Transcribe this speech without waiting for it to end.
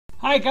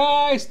Hi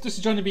guys, this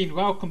is Johnnyabee and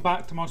welcome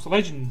back to Monster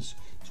Legends.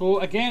 So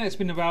again, it's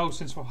been a while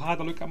since we've had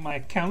a look at my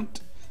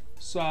account.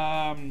 So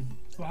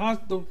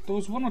there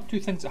was one or two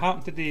things that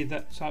happened today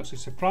that actually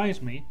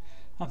surprised me.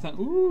 I thought,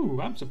 ooh,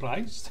 I'm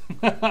surprised.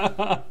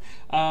 I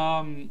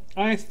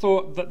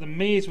thought that the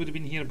maze would have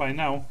been here by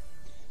now,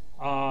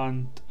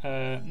 and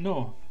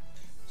no.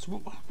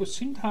 So we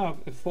seem to have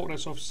a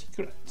fortress of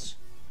secrets,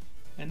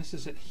 and this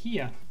is it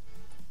here.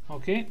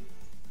 Okay,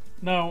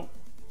 now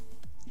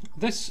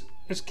this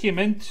came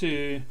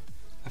into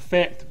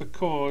effect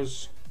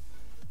because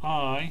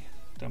I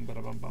got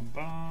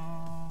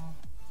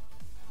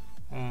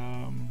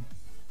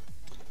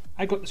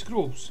the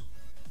scrolls.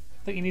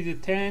 I think you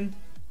needed 10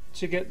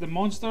 to get the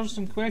monsters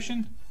in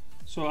question,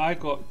 so I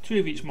got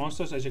 2 of each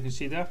monsters, as you can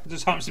see there. It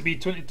just happens to be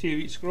 22 of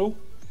each scroll.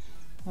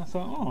 I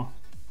thought, oh,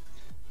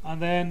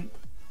 and then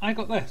I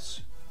got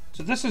this.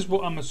 So this is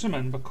what I'm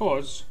assuming,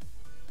 because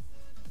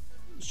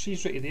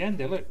she's right at the end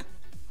there, look,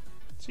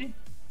 see.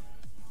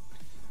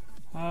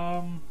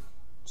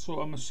 So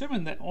I'm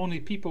assuming that only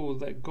people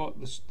that got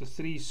the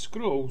 3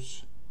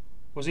 scrolls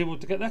was able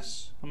to get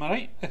this. Am I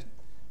right?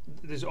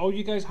 Does all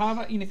you guys have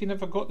it, even if you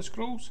never got the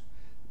scrolls?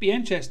 Be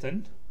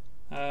interesting.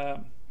 I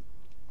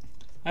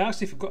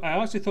actually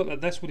thought that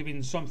this would have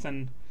been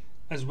something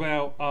as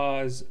well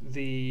as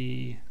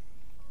the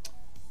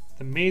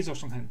maze or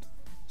something.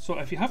 So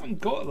if you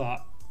haven't got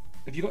that,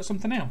 if you got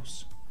something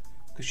else,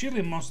 because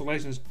surely Monster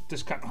Legends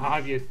just can't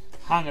have you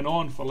hanging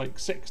on for like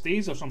 6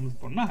 days or something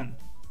for nothing.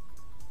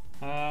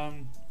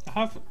 I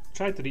have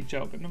tried to reach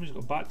out, but nobody's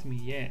got back to me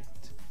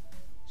yet.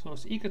 So I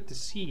was eager to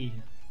see.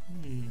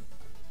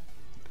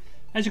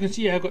 As you can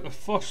see, I got the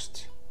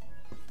first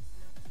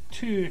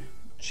 2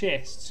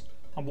 chests,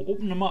 and we'll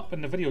open them up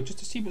in the video just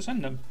to see what's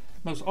in them.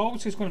 Now, it's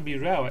obviously going to be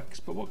relics,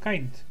 but what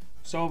kind?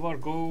 Silver,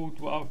 gold,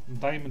 whatever,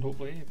 diamond,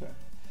 hopefully. But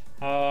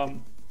I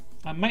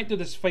might do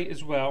this fight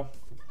as well,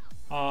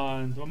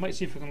 and we might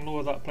see if we can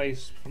lower that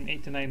price from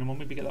 8 to 9, and we'll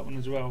maybe get that one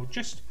as well,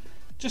 just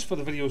for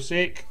the video's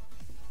sake.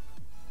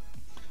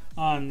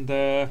 And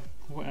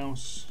what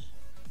else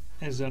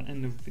is there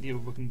in the video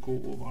we can go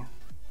over?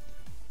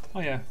 Oh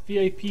yeah,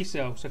 VIP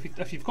cells.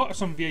 If you've got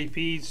some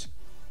VIPs,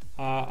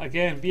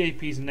 again,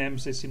 VIPs and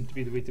Nemesis seem to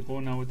be the way to go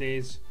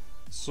nowadays.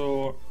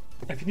 So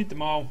if you need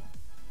them all,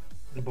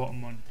 the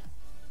bottom one.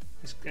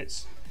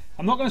 It's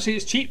I'm not going to say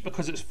it's cheap,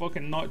 because it's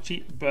fucking not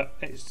cheap, but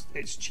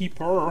it's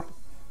cheaper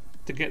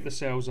to get the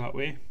cells that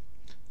way.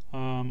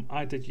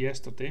 I did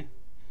yesterday.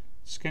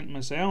 Skint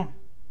myself.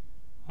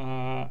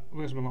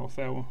 Where's my little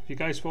fellow? If you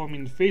guys follow me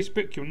on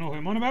Facebook, you'll know who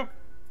I'm on about.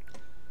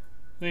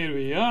 There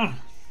we are.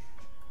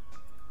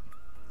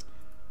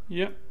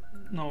 Yep.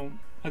 No,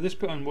 I just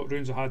put on what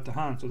runes I had to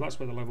hand, so that's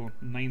why the level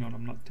 9 on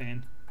them, not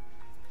 10.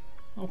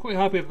 I'm quite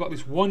happy I've got at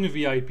least one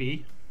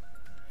VIP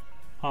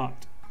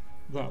at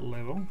that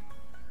level.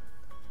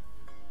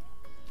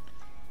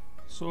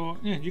 So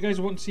yeah, you guys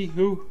want to see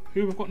who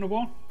we've got in the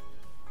wall?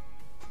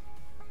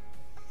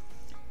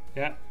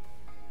 Yeah.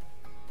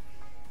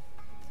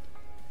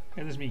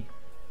 Yeah, there's me.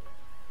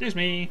 There's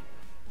me.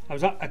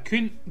 I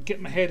couldn't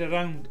get my head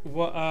around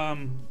what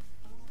how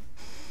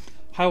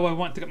I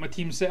want to get my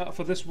team set up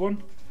for this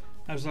one.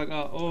 I was like,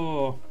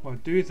 oh, I'll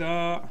do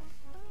that.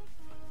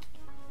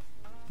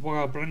 Will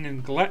I bring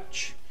in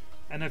Glitch?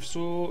 And if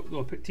so,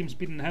 I'll put team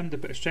speed in him to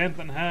put strength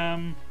in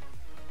him.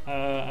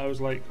 I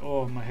was like,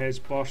 oh, my head's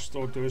burst,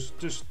 or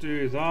just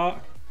do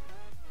that.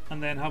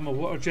 And then have my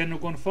water general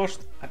going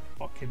first. I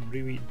fucking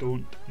really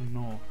don't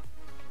know.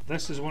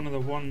 This is one of the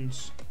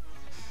ones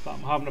that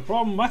I'm having a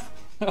problem with,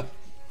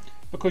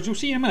 because you'll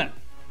see in a minute.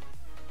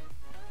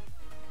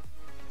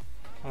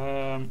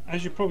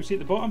 As you probably see at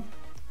the bottom,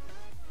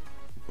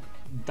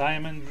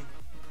 diamond,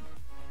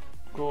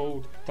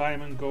 gold,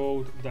 diamond,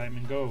 gold,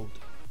 diamond, gold.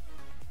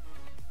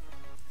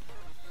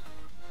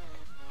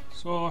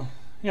 So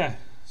yeah,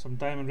 some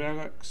diamond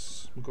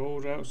relics,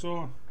 gold relics.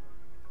 So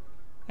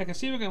I can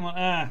see we're getting our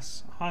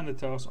ass handed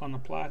to us on the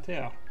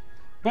plateau,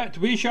 but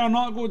we shall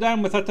not go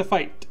down without a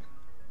fight.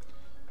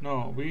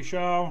 No, we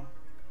shall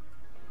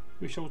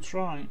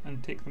try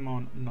and take them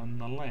on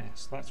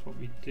nonetheless. That's what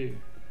we do.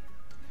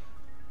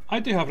 I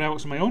do have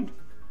relics of my own.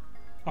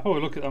 I'll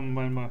probably look at them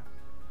when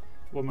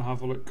we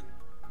have a look.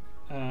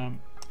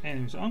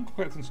 Anyways, I'm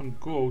collecting some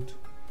gold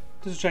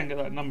just to try and get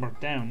that number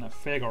down, that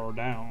figure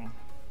down.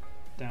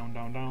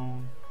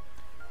 Down.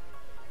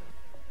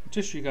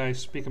 Just you guys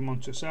speak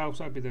amongst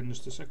yourselves. I'll be there in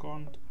just a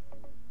second.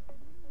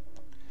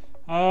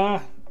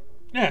 Yeah.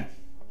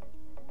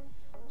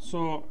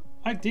 So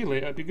ideally,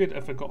 it'd be good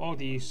if I got all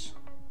these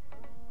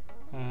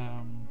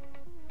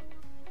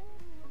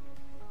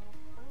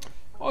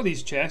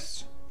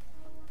chests.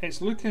 It's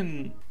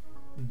looking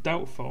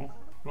doubtful.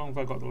 How long have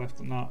I got left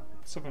in that?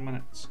 7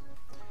 minutes.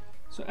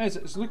 So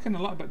it's looking a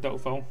little bit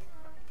doubtful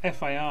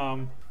if I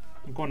am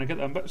going to get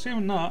them. But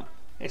saying that,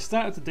 it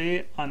started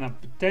today, and I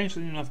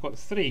potentially even I've got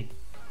 3.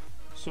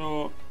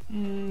 So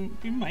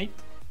we might.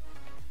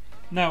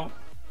 Now,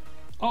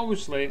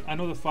 obviously, I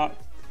know the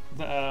fact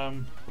that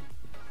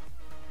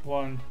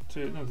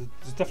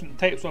there's different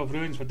types of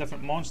runes for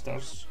different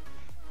monsters.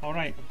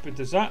 Alright, but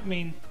does that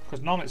mean,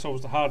 because normally it's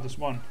always the hardest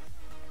one,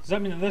 does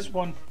that mean that this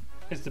one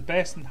is the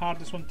best and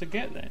hardest one to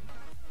get then?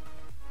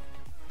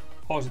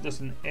 Or is it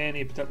just in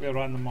any particular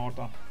random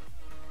order?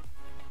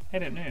 I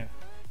don't know.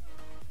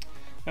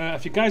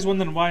 If you guys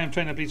wondering why I'm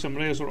trying to breed some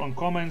rares or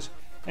uncommons,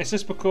 it's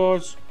just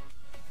because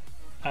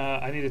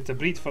I needed to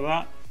breed for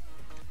that.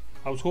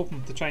 I was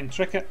hoping to try and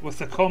trick it with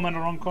the common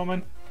or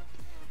uncommon,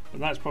 but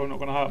that's probably not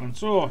going to happen.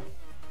 So,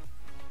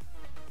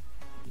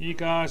 you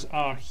guys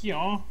are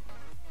here.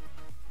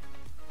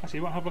 Actually,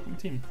 you want to have a look at my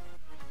team,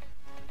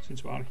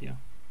 since we are here.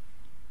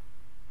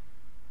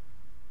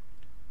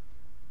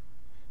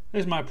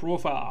 There's my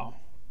profile.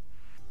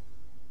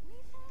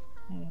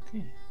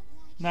 Okay.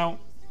 Now,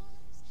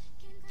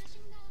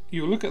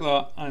 you look at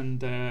that,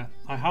 and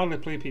I hardly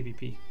play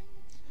PvP.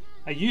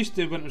 I used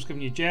to when it was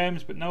giving you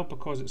gems, but now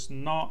because it's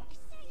not,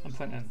 I'm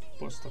thinking,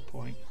 what's the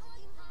point?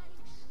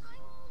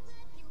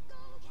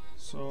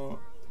 So,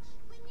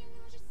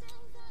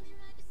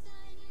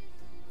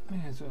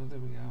 yeah, so there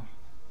we are.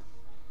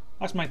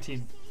 That's my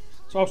team.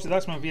 So obviously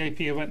that's my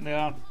VIP event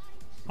there,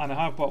 and I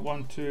have got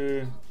 1,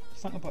 2, I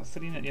think I've got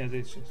 3, yeah,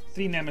 there's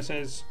 3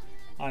 Nemesis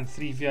and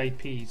 3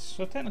 VIPs.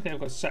 So technically I've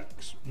got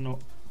 6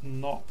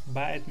 not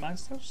bad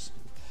monsters.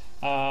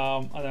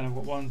 And then I've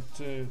got 1,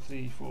 2,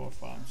 3, 4,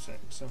 5, 6,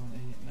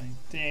 7, 8, 9,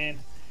 10,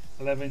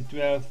 11,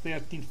 12,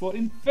 13,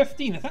 14,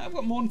 15. I think I've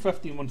got more than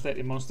 15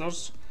 130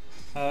 monsters.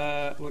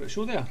 Will it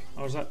show there?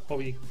 Or is that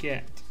all you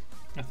get?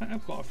 I think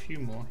I've got a few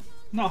more.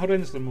 Not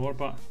horrendously more,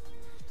 but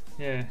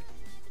yeah.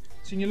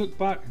 So when you look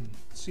back and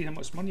see how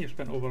much money you've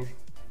spent over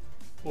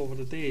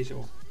the days,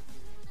 it'll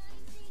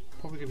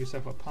probably give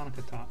yourself a panic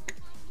attack.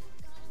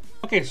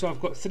 Okay, so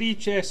I've got 3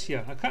 chests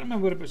here. I can't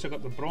remember whereabouts I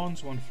got the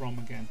bronze one from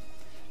again.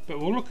 But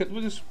we'll look at,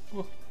 let's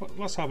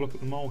have a look at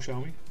them all,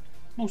 shall we?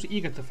 I'm also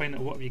eager to find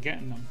out what we get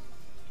in them.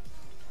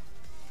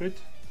 Food.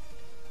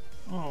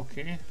 Oh,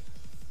 okay.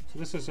 So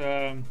this is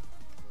a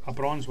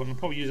bronze one. I'll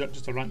probably use that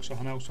just to rank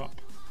something else up.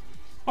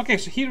 Okay,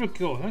 so here we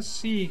go. Let's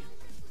see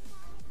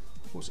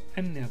what's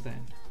in there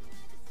then.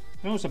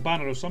 I know it's a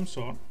banner of some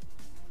sort.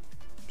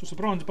 Just a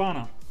bronze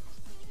banner.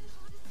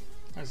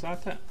 Is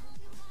that it?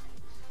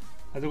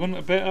 Are they going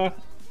to get better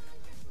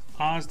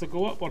as they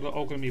go up, or are they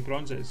all going to be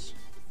bronzes?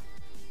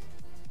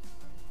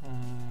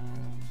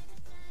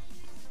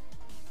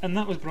 And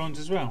that was bronze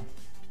as well.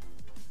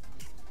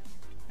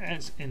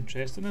 It's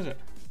interesting, is it?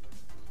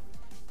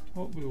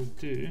 What we'll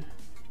do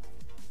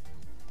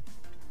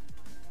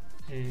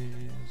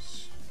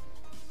is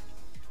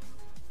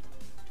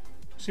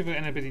see if we've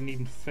got anybody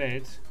needing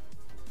fed.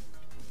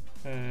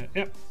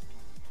 Yep.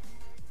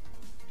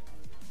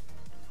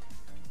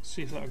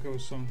 See if that'll give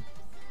us some.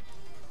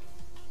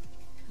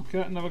 Okay,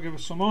 that never give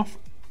us some off.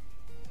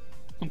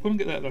 I'm going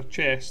to get that other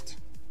chest.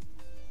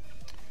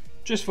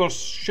 Just for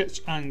shits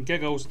and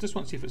giggles. Just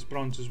want to see if it's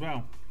bronze as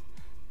well.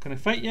 Can I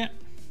fight yet?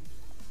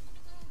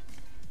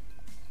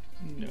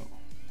 No.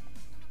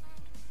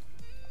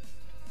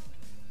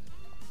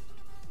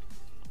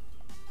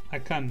 I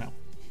can now.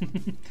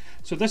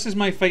 So this is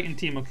my fighting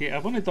team, okay?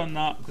 I've only done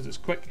that because it's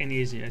quick and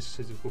easy. It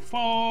says go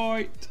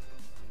fight.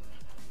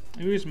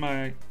 I use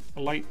my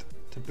light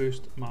to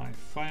boost my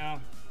fire.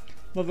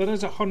 Now there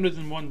is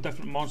 101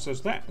 different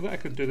monsters that I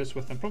could do this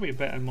with, and probably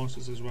better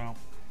monsters as well.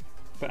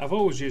 But I've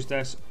always used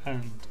this,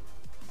 and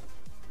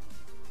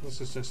this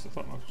is just, I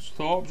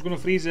thought it was going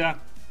to freeze there.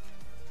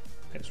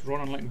 It's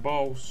running like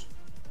balls.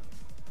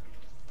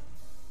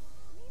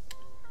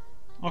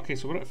 Okay,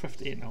 so we're at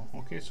 58 now.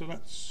 Okay, so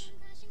that's...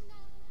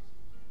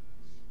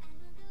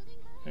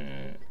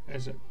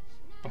 is it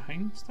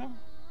behind still? No,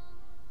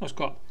 it's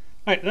got...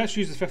 Right, let's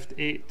use the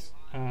 58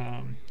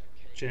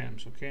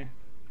 gems, okay?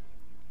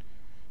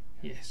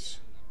 Yes.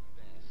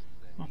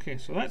 Okay,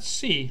 so let's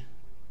see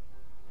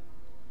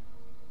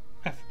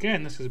if,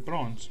 again, this is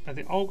bronze. Are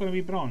they all going to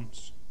be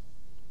bronze?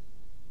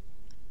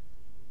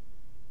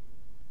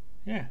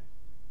 Yeah.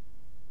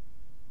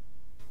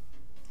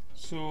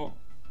 So,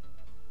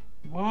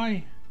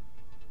 why?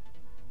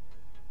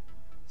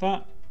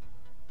 That,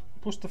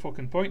 what's the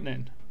fucking point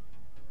then?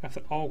 If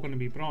they're all going to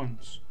be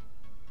bronze?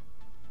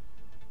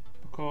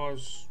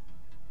 Because,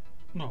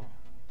 no,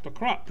 they're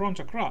crap. Bronze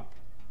are crap.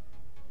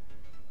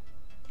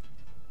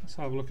 Let's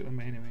have a look at them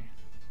anyway.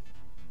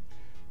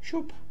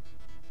 Shoop.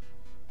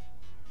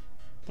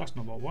 That's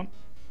not what I want.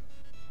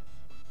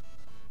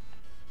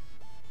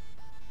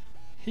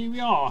 Here we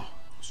are.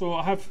 So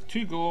I have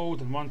 2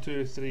 gold and 1,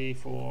 2, 3,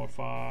 4,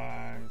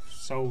 5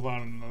 silver,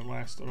 and the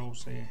rest are all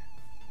say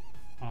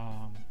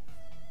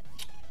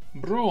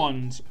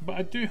bronze. But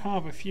I do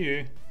have a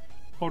few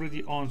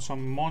already on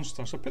some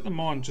monsters. I put them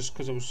on just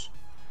because I was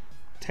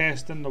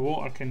testing the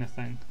water kind of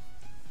thing.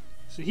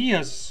 So he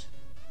has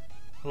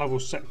a level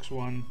 6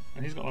 one,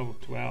 and he's got level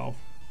 12.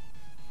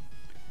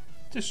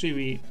 Just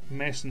really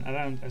messing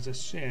around, as I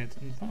said,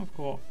 and I think I've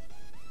got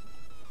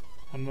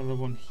another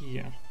one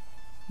here.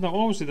 Now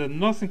obviously they're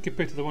nothing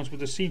compared to the ones we've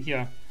just seen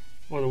here,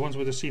 or the ones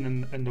we've just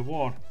seen in the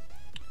war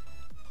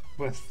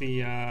with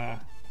the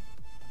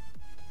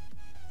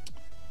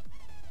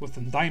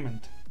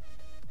diamond.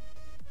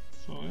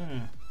 So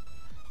yeah,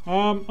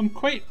 I'm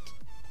quite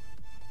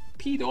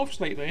peed off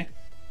slightly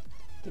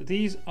that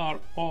these are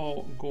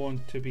all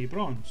going to be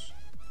bronze.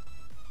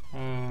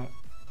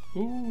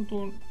 Oh,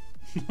 don't.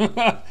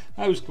 That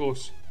was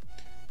close.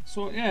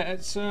 So yeah,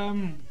 it's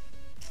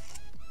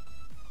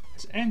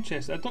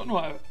interesting. I don't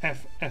know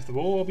if they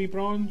will all be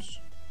bronze,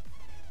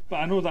 but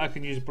I know that I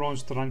can use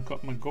bronze to rank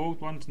up my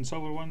gold ones and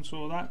silver ones,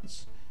 so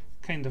that's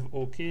kind of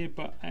okay.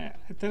 But I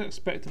did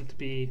expect them to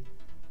be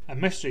a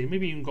mystery.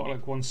 Maybe even got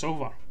like one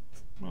silver.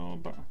 Well,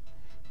 but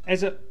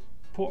is it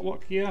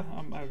potluck here?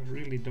 I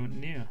really don't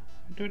know.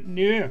 I don't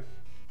know.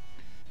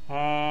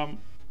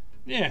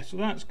 Yeah, so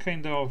that's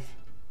kind of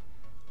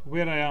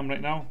where I am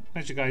right now.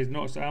 As you guys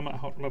noticed, I'm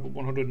at level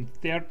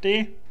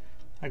 130.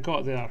 I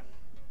got there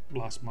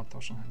last month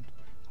or something.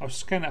 I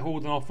was kind of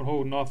holding off and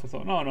holding off. I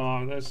thought, no,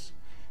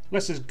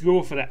 let's just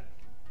go for it.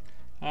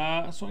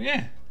 So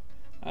yeah,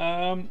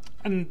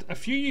 and a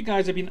few of you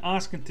guys have been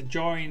asking to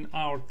join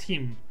our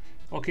team.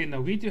 Okay,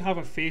 now we do have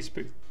a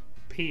Facebook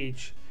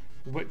page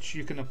which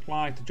you can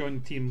apply to join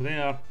the team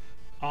there,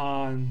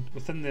 and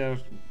within there,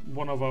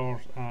 one of our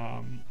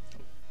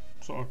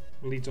sort of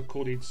leads or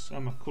co-leads,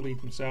 I'm a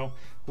co-lead myself,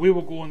 we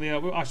will go in there,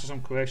 we'll ask you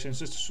some questions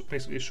just to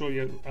basically show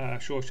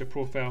us your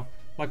profile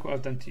like what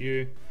I've done to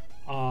you,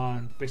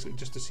 and basically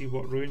just to see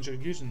what ruins you're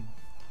using,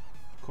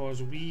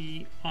 because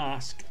we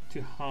ask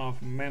to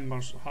have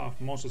members have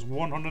monsters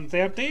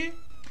 130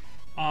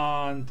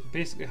 and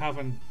basically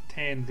having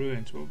 10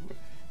 ruins.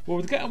 Well,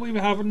 we'd get away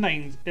with having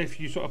 9 if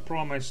you sort of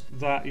promised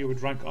that you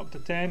would rank up to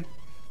 10,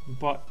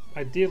 but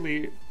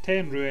ideally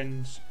 10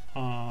 ruins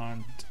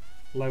and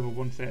level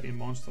 130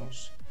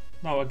 monsters.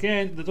 Now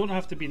again, they don't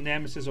have to be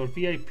Nemesis or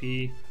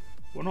VIP,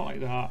 we're not like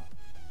that,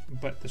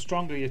 but the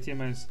stronger your team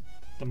is,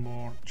 the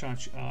more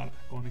chance you are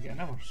going to get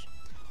numbers.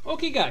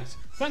 Okay guys,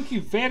 thank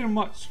you very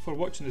much for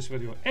watching this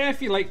video.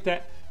 If you liked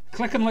it,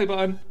 click on the like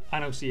button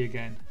and I'll see you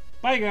again.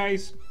 Bye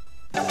guys.